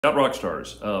Got rock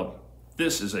stars.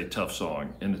 This is a tough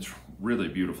song, and it's really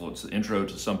beautiful. It's the intro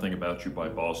to Something About You by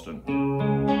Boston.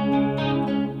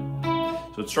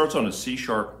 So it starts on a C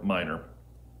sharp minor,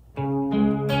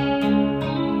 and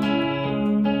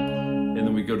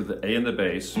then we go to the A and the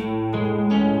bass,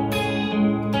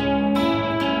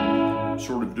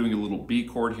 sort of doing a little B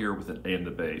chord here with an A and the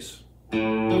bass.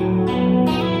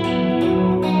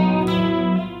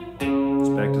 It's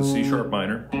back to the C sharp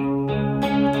minor.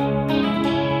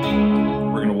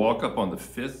 Walk up on the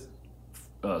fifth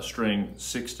string,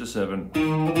 6 to 7,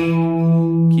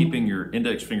 keeping your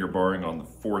index finger barring on the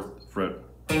 4th fret.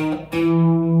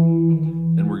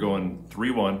 And we're going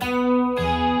 3-1.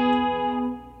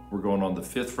 We're going on the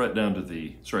 5th fret down to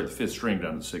the 5th string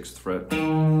down to the 6th fret.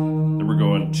 Then we're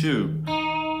going 2,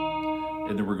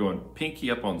 and then we're going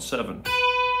pinky up on 7.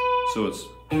 So it's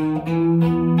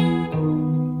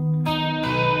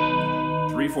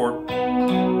 3-4.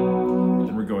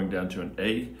 Going down to an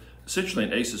A, essentially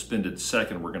an A suspended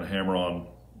second. We're going to hammer on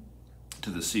to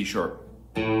the C sharp,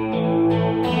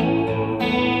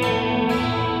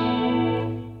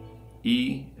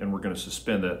 E, and we're going to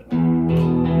suspend that,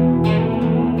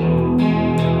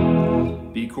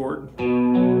 B chord,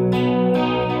 going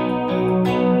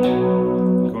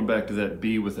back to that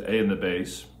B with the A in the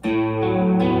bass,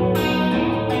 and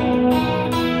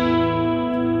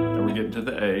we're getting to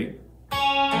the A.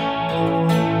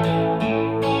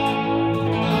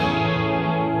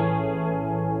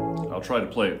 I'll try to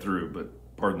play it through, but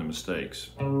pardon the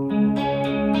mistakes.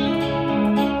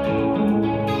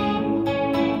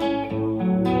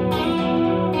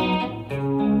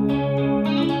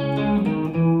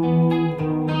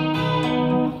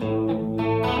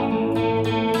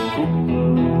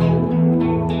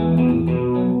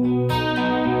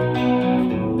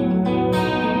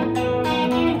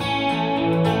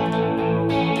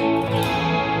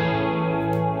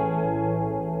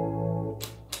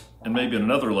 And maybe in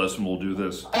another lesson we'll do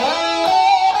this.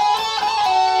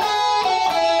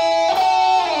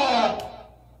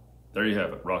 There you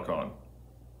have it, rock on.